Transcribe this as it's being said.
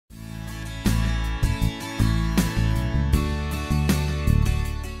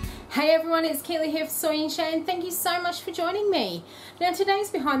Hey everyone, it's Keely here for Soy and Shea, and thank you so much for joining me. Now today's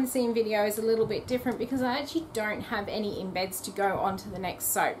behind the scene video is a little bit different because I actually don't have any embeds to go onto the next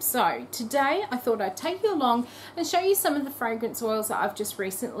soap. So today I thought I'd take you along and show you some of the fragrance oils that I've just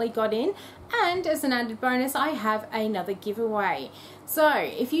recently got in, and as an added bonus I have another giveaway. So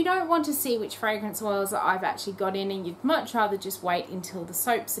if you don't want to see which fragrance oils that I've actually got in and you'd much rather just wait until the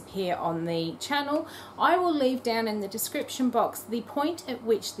soaps appear on the channel, I will leave down in the description box the point at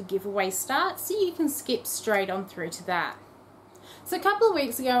which the giveaway starts so you can skip straight on through to that. So a couple of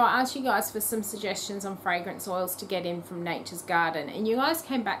weeks ago I asked you guys for some suggestions on fragrance oils to get in from Nature's Garden, and you guys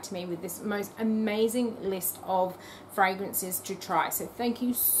came back to me with this most amazing list of fragrances to try, so thank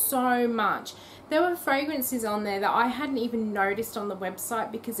you so much. There were fragrances on there that I hadn't even noticed on the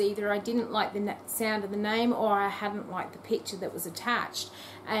website because either I didn't like the sound of the name or I hadn't liked the picture that was attached,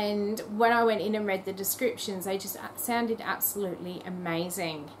 and when I went in and read the descriptions they just sounded absolutely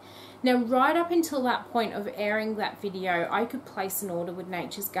amazing. Now right up until that point of airing that video I could place an order with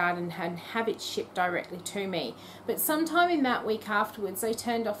Nature's Garden and have it shipped directly to me, but sometime in that week afterwards they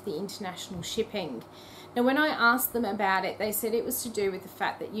turned off the international shipping. Now when I asked them about it they said it was to do with the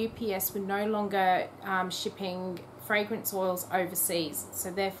fact that UPS were no longer shipping fragrance oils overseas, so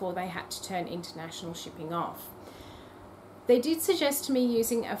therefore they had to turn international shipping off. They did suggest to me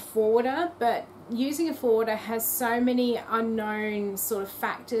using a forwarder, but using a forwarder has so many unknown sort of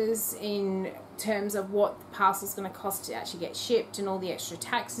factors in terms of what the parcel is going to cost to actually get shipped and all the extra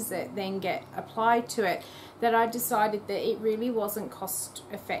taxes that then get applied to it, that I decided that it really wasn't cost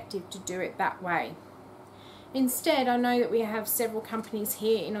effective to do it that way. Instead, I know that we have several companies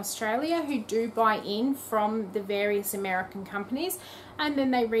here in Australia who do buy in from the various American companies and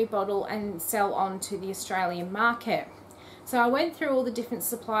then they rebottle and sell on to the Australian market. So I went through all the different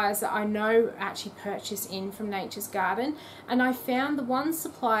suppliers that I know actually purchase in from Nature's Garden, and I found the one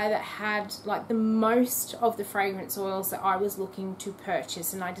supplier that had like the most of the fragrance oils that I was looking to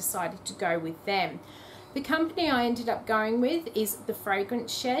purchase, and I decided to go with them. The company I ended up going with is the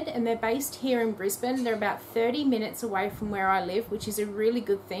Fragrance Shed, and they're based here in Brisbane. They're about 30 minutes away from where I live, which is a really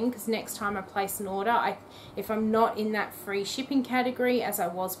good thing because next time I place an order, if I'm not in that free shipping category as I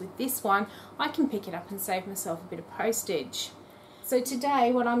was with this one, I can pick it up and save myself a bit of postage. So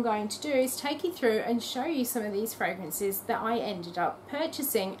today what I'm going to do is take you through and show you some of these fragrances that I ended up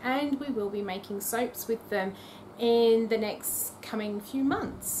purchasing, and we will be making soaps with them in the next coming few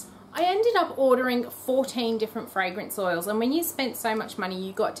months. I ended up ordering 14 different fragrance oils, and when you spent so much money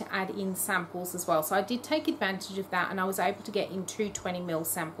you got to add in samples as well, so I did take advantage of that and I was able to get in 2 20ml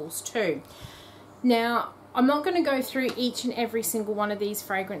samples too. Now I'm not going to go through each and every single one of these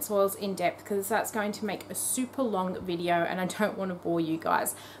fragrance oils in depth because that's going to make a super long video and I don't want to bore you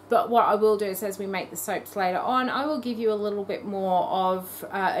guys, but what I will do is as we make the soaps later on I will give you a little bit more of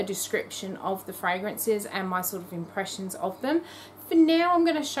a description of the fragrances and my sort of impressions of them. For now I'm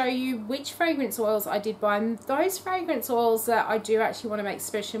going to show you which fragrance oils I did buy, and those fragrance oils that I do actually want to make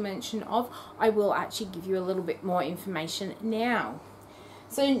special mention of I will actually give you a little bit more information now.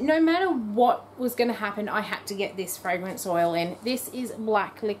 So no matter what was going to happen, I had to get this fragrance oil in. This is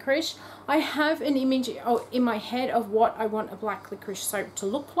black licorice. I have an image in my head of what I want a black licorice soap to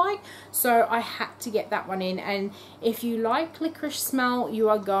look like, so I had to get that one in. And if you like licorice smell, you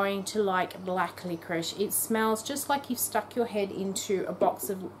are going to like black licorice. It smells just like you've stuck your head into a box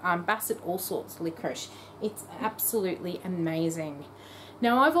of Bassett All Sorts licorice. It's absolutely amazing.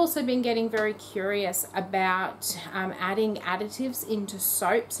 Now I've also been getting very curious about adding additives into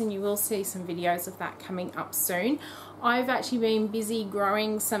soaps, and you will see some videos of that coming up soon. I've actually been busy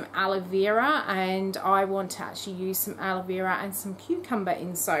growing some aloe vera and I want to actually use some aloe vera and some cucumber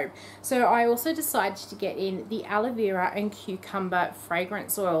in soap. So I also decided to get in the aloe vera and cucumber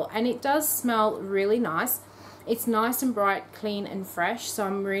fragrance oil, and it does smell really nice. It's nice and bright, clean and fresh, so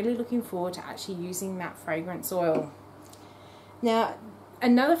I'm really looking forward to actually using that fragrance oil. Now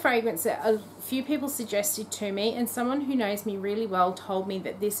another fragrance that a few people suggested to me, and someone who knows me really well told me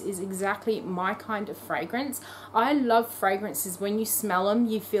that this is exactly my kind of fragrance. I love fragrances when you smell them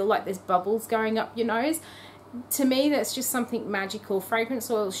you feel like there's bubbles going up your nose. To me that's just something magical.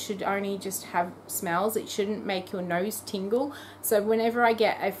 Fragrance oils should only just have smells, it shouldn't make your nose tingle. So whenever I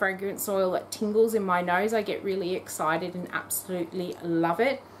get a fragrance oil that tingles in my nose I get really excited and absolutely love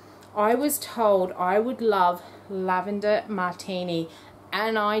it. I was told I would love lavender martini,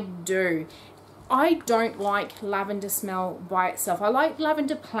 and I do. I don't like lavender smell by itself. I like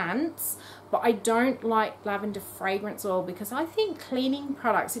lavender plants, but I don't like lavender fragrance oil because I think cleaning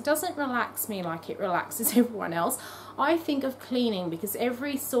products, it doesn't relax me like it relaxes everyone else. I think of cleaning because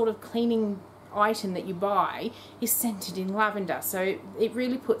every sort of cleaning item that you buy is scented in lavender, so it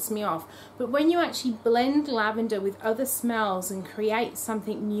really puts me off. But when you actually blend lavender with other smells and create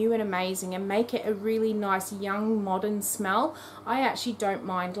something new and amazing and make it a really nice young modern smell, I actually don't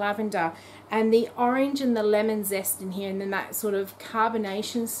mind lavender. And the orange and the lemon zest in here, and then that sort of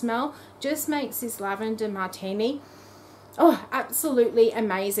carbonation smell just makes this lavender martini, oh, absolutely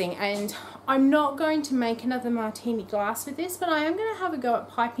amazing. And I'm not going to make another martini glass with this, but I am going to have a go at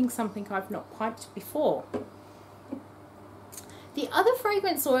piping something I've not piped before. The other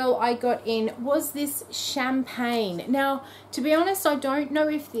fragrance oil I got in was this champagne. Now, to be honest, I don't know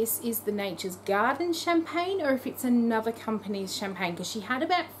if this is the Nature's Garden champagne or if it's another company's champagne, because she had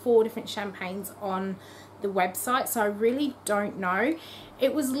about 4 different champagnes on the website, so I really don't know.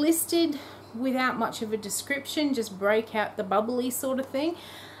 It was listed without much of a description, just break out the bubbly sort of thing.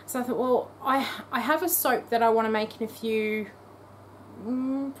 So I thought, well, I have a soap that I want to make in a few,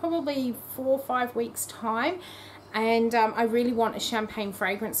 probably 4 or 5 weeks time, and I really want a champagne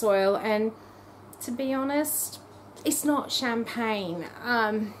fragrance oil, and to be honest, it's not champagne.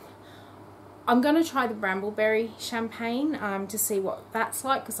 I'm going to try the Brambleberry champagne to see what that's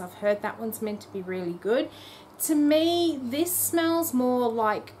like, because I've heard that one's meant to be really good. To me, this smells more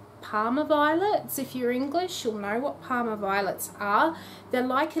like Parma violets. If you're English, you'll know what Parma violets are. They're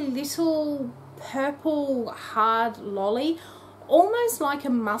like a little purple hard lolly, almost like a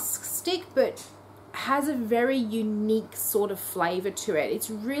musk stick, but has a very unique sort of flavor to it. It's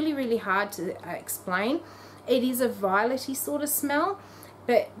really, really hard to explain. It is a violety sort of smell,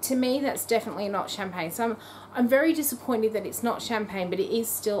 but to me that's definitely not champagne. So I'm very disappointed that it's not champagne, but it is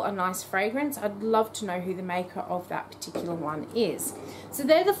still a nice fragrance. I'd love to know who the maker of that particular one is. So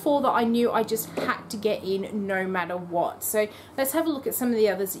they're the 4 that I knew I just had to get in no matter what. So let's have a look at some of the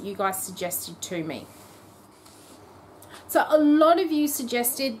others that you guys suggested to me. So a lot of you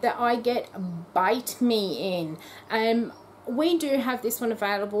suggested that I get Bite Me In. We do have this one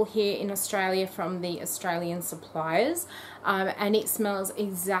available here in Australia from the Australian suppliers, and it smells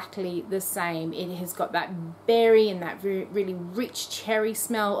exactly the same. It has got that berry and that really rich cherry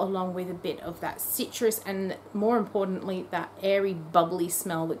smell, along with a bit of that citrus, and more importantly that airy bubbly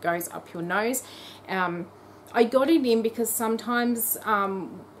smell that goes up your nose. I got it in because sometimes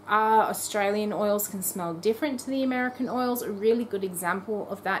our Australian oils can smell different to the American oils. A really good example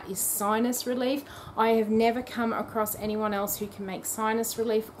of that is sinus relief. I have never come across anyone else who can make sinus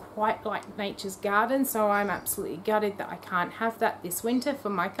relief quite like Nature's Garden, so I'm absolutely gutted that I can't have that this winter for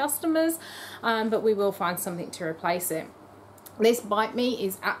my customers, but we will find something to replace it. This Bite Me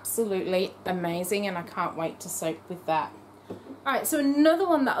is absolutely amazing, and I can't wait to soak with that. Alright, so another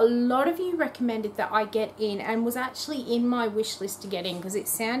one that a lot of you recommended that I get in, and was actually in my wish list to get in because it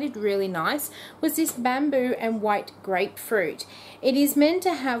sounded really nice, was this Bamboo and White Grapefruit. It is meant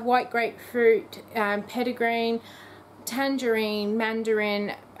to have white grapefruit, petitgreen, tangerine,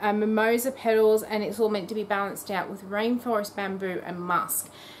 mandarin, mimosa petals, and it's all meant to be balanced out with rainforest bamboo and musk.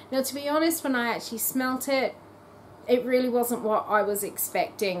 Now, to be honest, when I actually smelt it, it really wasn't what I was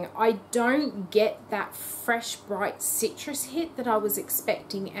expecting. I don't get that fresh, bright citrus hit that I was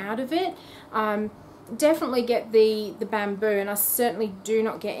expecting out of it. Definitely get the bamboo, and I certainly do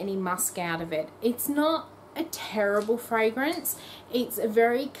not get any musk out of it. It's not a terrible fragrance. It's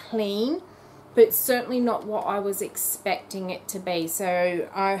very clean, but certainly not what I was expecting it to be. So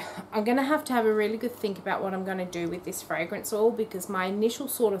I'm going to have a really good think about what I'm going to do with this fragrance oil, because my initial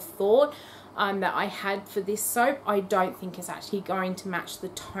sort of thought that I had for this soap, I don't think is actually going to match the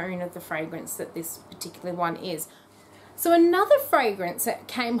tone of the fragrance that this particular one is. So another fragrance that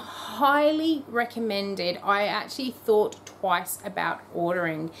came highly recommended, I actually thought twice about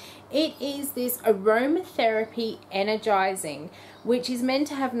ordering. It is this Aromatherapy Energizing, which is meant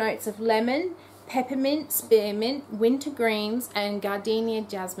to have notes of lemon, peppermint, spearmint, wintergreens, and gardenia,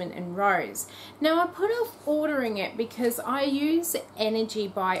 jasmine, and rose. Now, I put off ordering it because I use Energy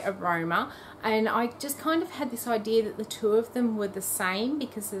by Aroma, and I just kind of had this idea that the 2 of them were the same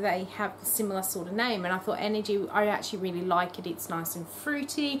because they have a similar sort of name, and I thought Energy, I actually really like it. It's nice and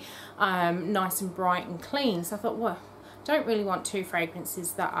fruity, nice and bright and clean. So I thought, well, don't really want 2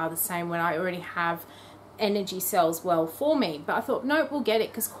 fragrances that are the same when I already have Energy sells well for me. But I thought, nope, we'll get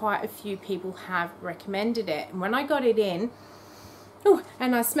it because quite a few people have recommended it. And when I got it in,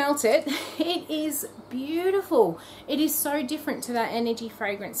 and I smelt it, it is beautiful. It is so different to that Energy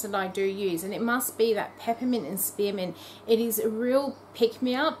fragrance that I do use, and it must be that peppermint and spearmint. It is a real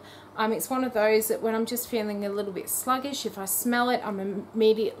pick-me-up. It's one of those that when I'm just feeling a little bit sluggish, if I smell it, I'm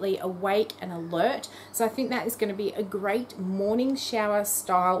immediately awake and alert. So I think that is going to be a great morning shower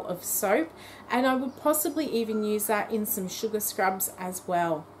style of soap, and I would possibly even use that in some sugar scrubs as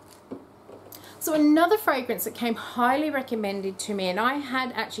well. So another fragrance that came highly recommended to me, and I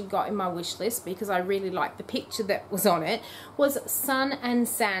had actually got in my wish list because I really liked the picture that was on it, was Sun and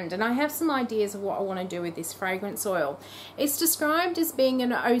Sand. And I have some ideas of what I want to do with this fragrance oil. It's described as being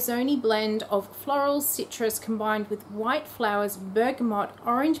an ozony blend of floral citrus combined with white flowers, bergamot,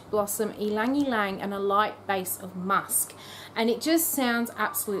 orange blossom, ylang ylang, and a light base of musk. And it just sounds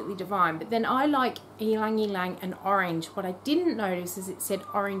absolutely divine. But then I like ylang ylang and orange. What I didn't notice is it said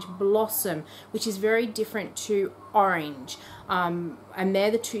orange blossom, which is very different to orange. And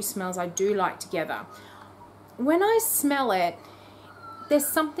they're the two smells I do like together. When I smell it, there's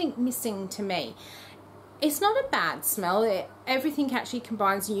something missing to me. It's not a bad smell. Everything actually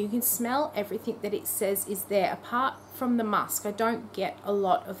combines, and you can smell everything that it says is there. Apart from the musk, I don't get a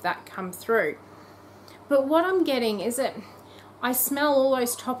lot of that come through. But what I'm getting is that I smell all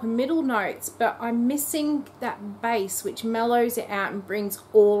those top and middle notes, but I'm missing that base which mellows it out and brings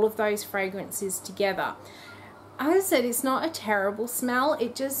all of those fragrances together. As I said, it's not a terrible smell.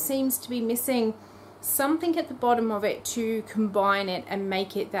 It just seems to be missing something at the bottom of it to combine it and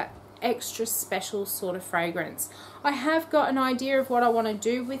make it that extra special sort of fragrance. I have got an idea of what I want to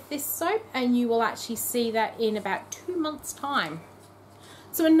do with this soap, and you will actually see that in about 2 months' time.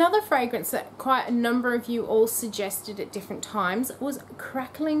 So another fragrance that quite a number of you all suggested at different times was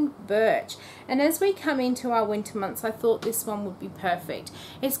Crackling Birch. And as we come into our winter months, I thought this one would be perfect.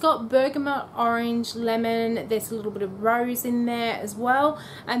 It's got bergamot, orange, lemon, there's a little bit of rose in there as well,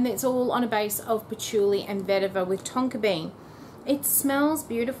 and it's all on a base of patchouli and vetiver with tonka bean. It smells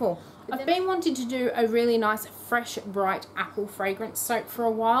beautiful. I've been wanting to do a really nice fresh bright apple fragrance soap for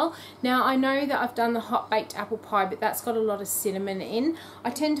a while. Now I know that I've done the hot baked apple pie, but that's got a lot of cinnamon in. I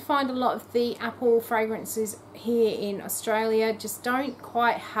tend to find a lot of the apple fragrances here in Australia just don't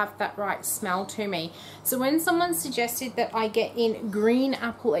quite have that right smell to me. So when someone suggested that I get in Green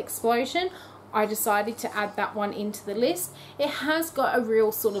Apple Explosion, I decided to add that one into the list. It has got a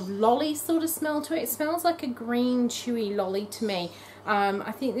real sort of lolly sort of smell to it. It smells like a green chewy lolly to me.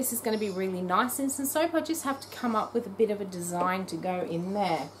 I think this is going to be really nice in some soap. I just have to come up with a bit of a design to go in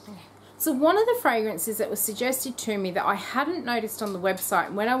there. So one of the fragrances that was suggested to me that I hadn't noticed on the website,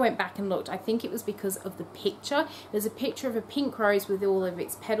 and when I went back and looked, I think it was because of the picture. There's a picture of a pink rose with all of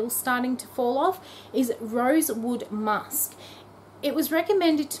its petals starting to fall off, is Rosewood Musk. It was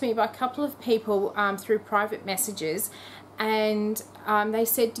recommended to me by a couple of people through private messages, and they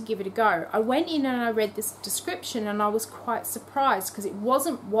said to give it a go. I went in and I read this description, and I was quite surprised because it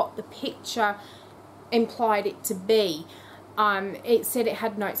wasn't what the picture implied it to be. It said it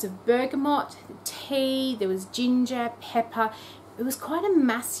had notes of bergamot, tea, there was ginger, pepper. It was quite a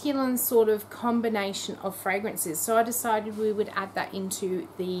masculine sort of combination of fragrances, so I decided we would add that into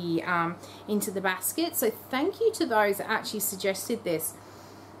the basket. So thank you to those that actually suggested this,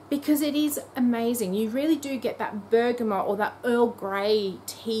 because it is amazing. You really do get that bergamot or that Earl Grey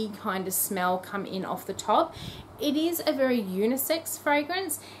tea kind of smell come in off the top. It is a very unisex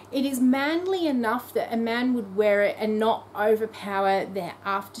fragrance. It is manly enough that a man would wear it and not overpower their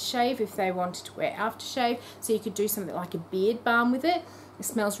aftershave if they wanted to wear aftershave. So you could do something like a beard balm with it. It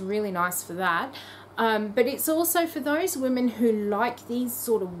smells really nice for that. But it's also for those women who like these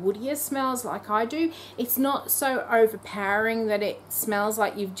sort of woodier smells like I do. It's not so overpowering that it smells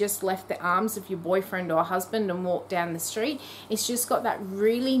like you've just left the arms of your boyfriend or husband and walked down the street. It's just got that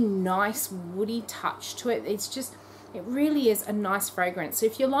really nice woody touch to it. It really is a nice fragrance. So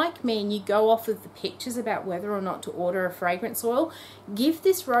if you're like me and you go off of the pictures about whether or not to order a fragrance oil, give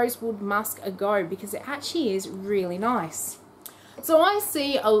this Rosewood Musk a go, because it actually is really nice. So I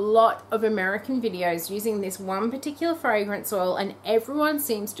see a lot of American videos using this one particular fragrance oil, and everyone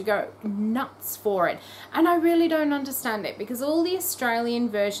seems to go nuts for it. And I really don't understand it, because all the Australian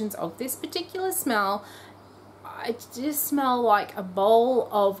versions of this particular smell, it just smell like a bowl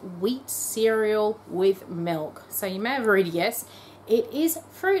of wheat cereal with milk. So you may have already guessed, it is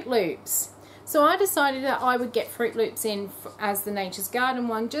Fruit Loops. So I decided that I would get Fruit Loops in as the Nature's Garden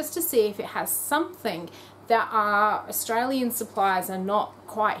one, just to see if it has something that our Australian suppliers are not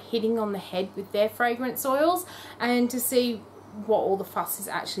quite hitting on the head with their fragrance oils, and to see what all the fuss is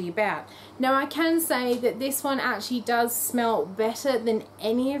actually about. Now I can say that this one actually does smell better than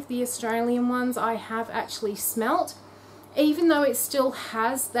any of the Australian ones I have actually smelt. Even though it still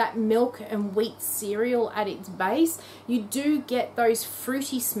has that milk and wheat cereal at its base, you do get those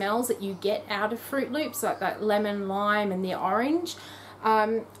fruity smells that you get out of Fruit Loops, like that lemon, lime and the orange.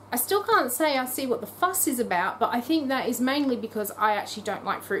 I still can't say I see what the fuss is about, but I think that is mainly because I actually don't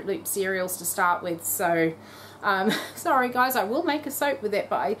like Fruit Loop cereals to start with. So sorry guys, I will make a soap with it,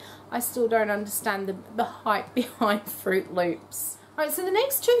 but I still don't understand the hype behind Fruit Loops. Alright, so the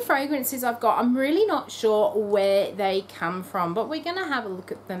next two fragrances I've got, I'm really not sure where they come from, but we're going to have a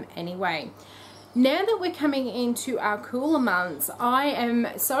look at them anyway. Now that we're coming into our cooler months, I am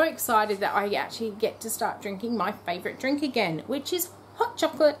so excited that I actually get to start drinking my favourite drink again, which is hot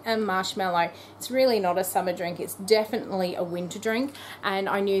chocolate and marshmallow. It's really not a summer drink, it's definitely a winter drink, and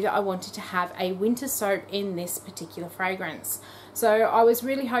I knew that I wanted to have a winter soap in this particular fragrance. So I was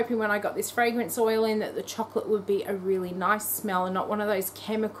really hoping when I got this fragrance oil in that the chocolate would be a really nice smell and not one of those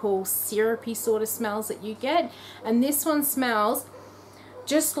chemical syrupy sort of smells that you get. And this one smells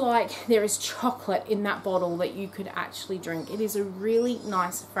just like there is chocolate in that bottle that you could actually drink. It is a really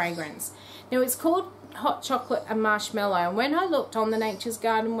nice fragrance. Now it's called hot chocolate and marshmallow, and when I looked on the Nature's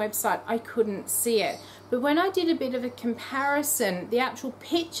Garden website I couldn't see it, but when I did a bit of a comparison, the actual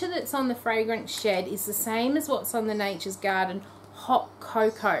picture that's on the fragrance shed is the same as what's on the Nature's Garden hot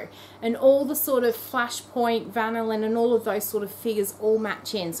cocoa, and all the sort of flashpoint, vanillin and all of those sort of figures all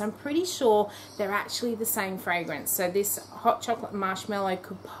match in, so I'm pretty sure they're actually the same fragrance. So this hot chocolate marshmallow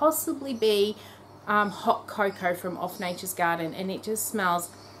could possibly be hot cocoa from off Nature's Garden, and it just smells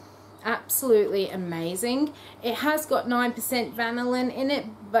absolutely amazing. It has got 9% vanillin in it,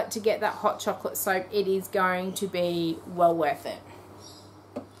 but to get that hot chocolate soap it is going to be well worth it.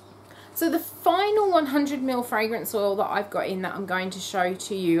 So the final 100ml fragrance oil that I've got in that I'm going to show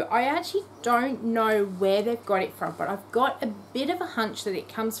to you, I actually don't know where they've got it from, but I've got a bit of a hunch that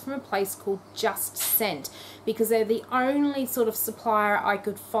it comes from a place called Just Scent, because they're the only sort of supplier I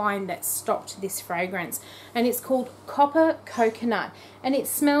could find that stocked this fragrance, and it's called Copper Coconut, and it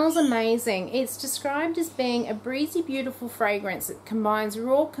smells amazing. It's described as being a breezy, beautiful fragrance that combines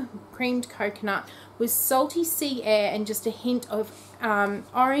raw creamed coconut with salty sea air and just a hint of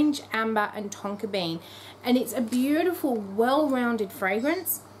orange, amber and tonka bean, and it's a beautiful, well-rounded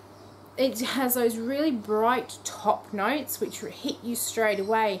fragrance. It has those really bright top notes which hit you straight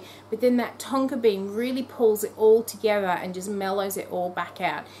away, but then that tonka bean really pulls it all together and just mellows it all back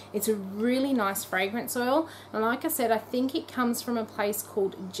out. It's a really nice fragrance oil, and like I said, I think it comes from a place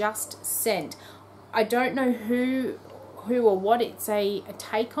called Just Scent. I don't know who or what it's a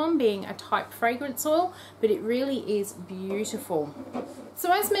take on, being a type fragrance oil, but it really is beautiful.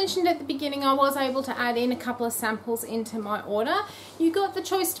 So as mentioned at the beginning, I was able to add in a couple of samples into my order. You got the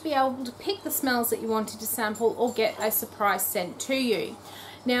choice to be able to pick the smells that you wanted to sample or get a surprise sent to you.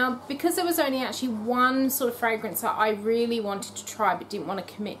 Now, because there was only actually one sort of fragrance that I really wanted to try but didn't want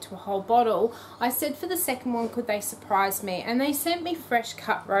to commit to a whole bottle, I said for the second one, could they surprise me? And they sent me Fresh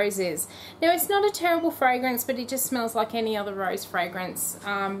Cut Roses. Now, it's not a terrible fragrance, but it just smells like any other rose fragrance.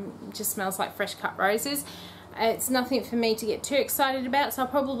 It just smells like fresh cut roses. It's nothing for me to get too excited about, so I'll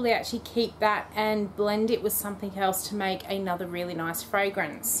probably actually keep that and blend it with something else to make another really nice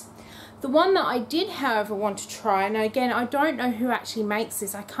fragrance. The one that I did, however, want to try, and again, I don't know who actually makes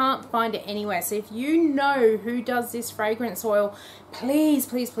this. I can't find it anywhere. So if you know who does this fragrance oil, please,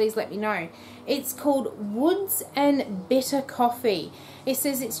 please, please let me know. It's called Woods and Bitter Coffee. It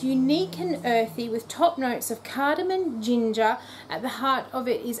says it's unique and earthy with top notes of cardamom, ginger. At the heart of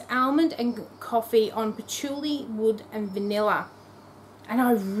it is almond and coffee on patchouli, wood and vanilla. And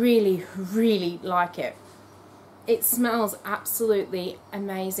I really, really like it. It smells absolutely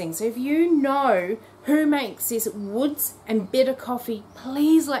amazing. So if you know who makes this Woods and Bitter Coffee,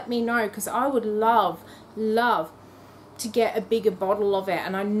 please let me know, because I would love to get a bigger bottle of it.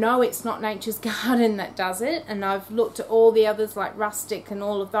 And I know it's not Nature's Garden that does it, and I've looked at all the others like Rustic and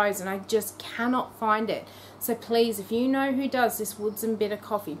all of those, and I just cannot find it. So please, if you know who does this Woods and Bitter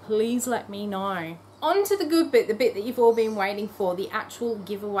Coffee, please let me know. On to the good bit, the bit that you've all been waiting for, the actual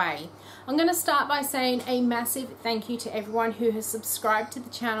giveaway. I'm going to start by saying a massive thank you to everyone who has subscribed to the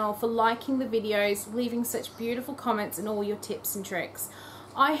channel, for liking the videos, leaving such beautiful comments and all your tips and tricks.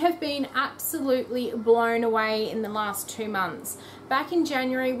 I have been absolutely blown away in the last 2 months. Back in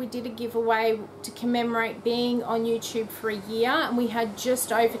January we did a giveaway to commemorate being on YouTube for a year, and we had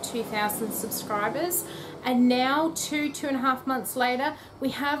just over 2,000 subscribers. And now, 2.5 months later, we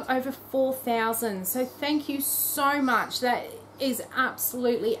have over 4,000. So thank you so much. That is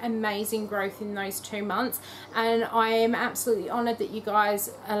absolutely amazing growth in those 2 months. And I am absolutely honoured that you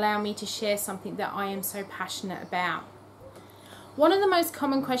guys allow me to share something that I am so passionate about. One of the most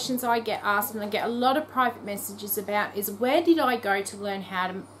common questions I get asked, and I get a lot of private messages about, is where did I go to learn how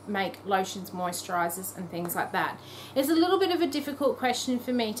to make lotions, moisturisers and things like that? It's a little bit of a difficult question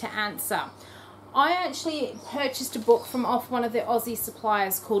for me to answer. I actually purchased a book from off one of the Aussie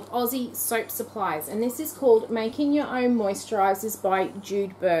suppliers called Aussie Soap Supplies, and this is called Making Your Own Moisturisers by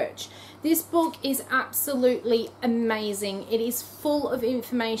Jude Birch. This book is absolutely amazing. It is full of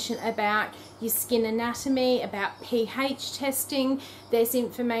information about your skin anatomy, about pH testing. There's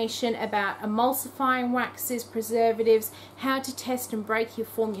information about emulsifying waxes, preservatives, how to test and break your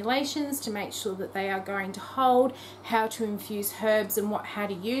formulations to make sure that they are going to hold, how to infuse herbs and how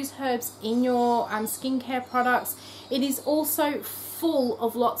to use herbs in your skincare products. It is also full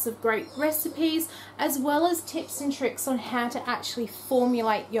of lots of great recipes, as well as tips and tricks on how to actually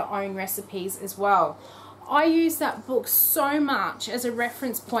formulate your own recipes as well. I use that book so much as a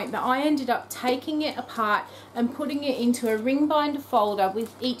reference point that I ended up taking it apart and putting it into a ring binder folder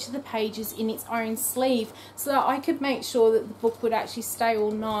with each of the pages in its own sleeve, so that I could make sure that the book would actually stay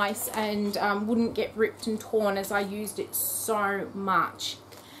all nice and wouldn't get ripped and torn, as I used it so much.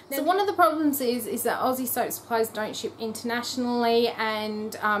 So one of the problems is that Aussie Soap Supplies don't ship internationally,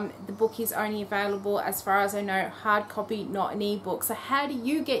 and the book is only available, as far as I know, hard copy, not an ebook. So how do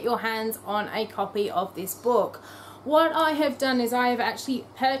you get your hands on a copy of this book? What I have done is I have actually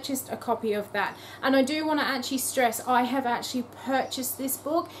purchased a copy of that, and I do want to actually stress I have actually purchased this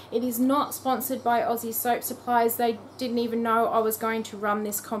book. It is not sponsored by Aussie Soap Supplies. They didn't even know I was going to run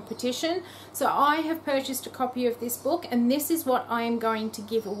this competition. So I have purchased a copy of this book, and this is what I am going to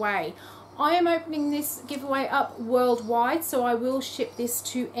give away. I am opening this giveaway up worldwide, so I will ship this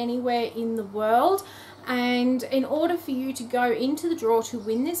to anywhere in the world. And in order for you to go into the draw to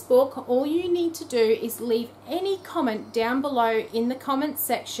win this book, all you need to do is leave any comment down below in the comments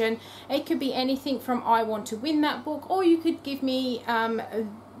section. It could be anything from I want to win that book, or you could give me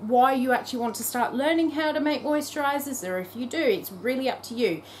why you actually want to start learning how to make moisturizers, or if you do, it's really up to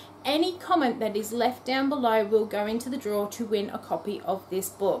you. Any comment that is left down below will go into the draw to win a copy of this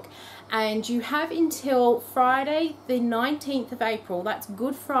book. And you have until Friday the 19th of April, that's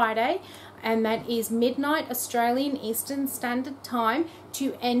Good Friday, and that is midnight Australian Eastern Standard Time,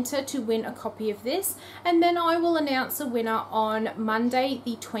 to enter to win a copy of this. And then I will announce a winner on Monday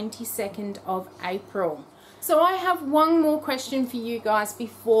the 22nd of April. So I have one more question for you guys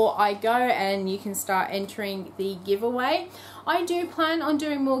before I go, and you can start entering the giveaway. I do plan on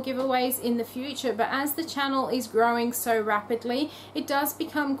doing more giveaways in the future, but as the channel is growing so rapidly, it does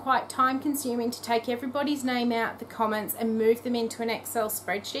become quite time consuming to take everybody's name out the comments and move them into an Excel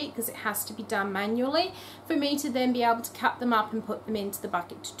spreadsheet, because it has to be done manually for me to then be able to cut them up and put them into the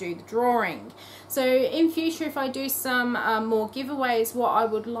bucket to do the drawing. So in future, if I do some more giveaways, what I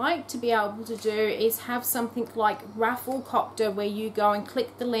would like to be able to do is have something like Raffle Copter, where you go and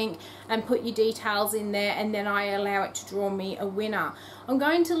click the link and put your details in there, and then I allow it to draw me a winner. I'm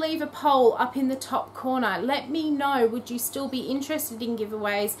going to leave a poll up in the top corner. Let me know, would you still be interested in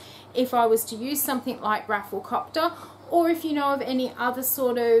giveaways if I was to use something like Raffle Copter, or if you know of any other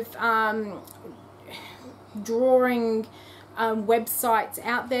sort of drawing websites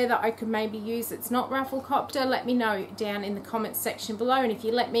out there that I could maybe use that's not Raffle Copter. Let me know down in the comments section below, and if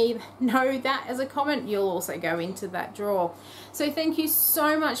you let me know that as a comment, you'll also go into that draw. So thank you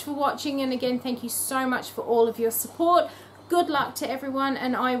so much for watching, and again, thank you so much for all of your support. Good luck to everyone,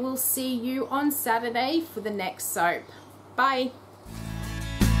 and I will see you on Saturday for the next soap. Bye.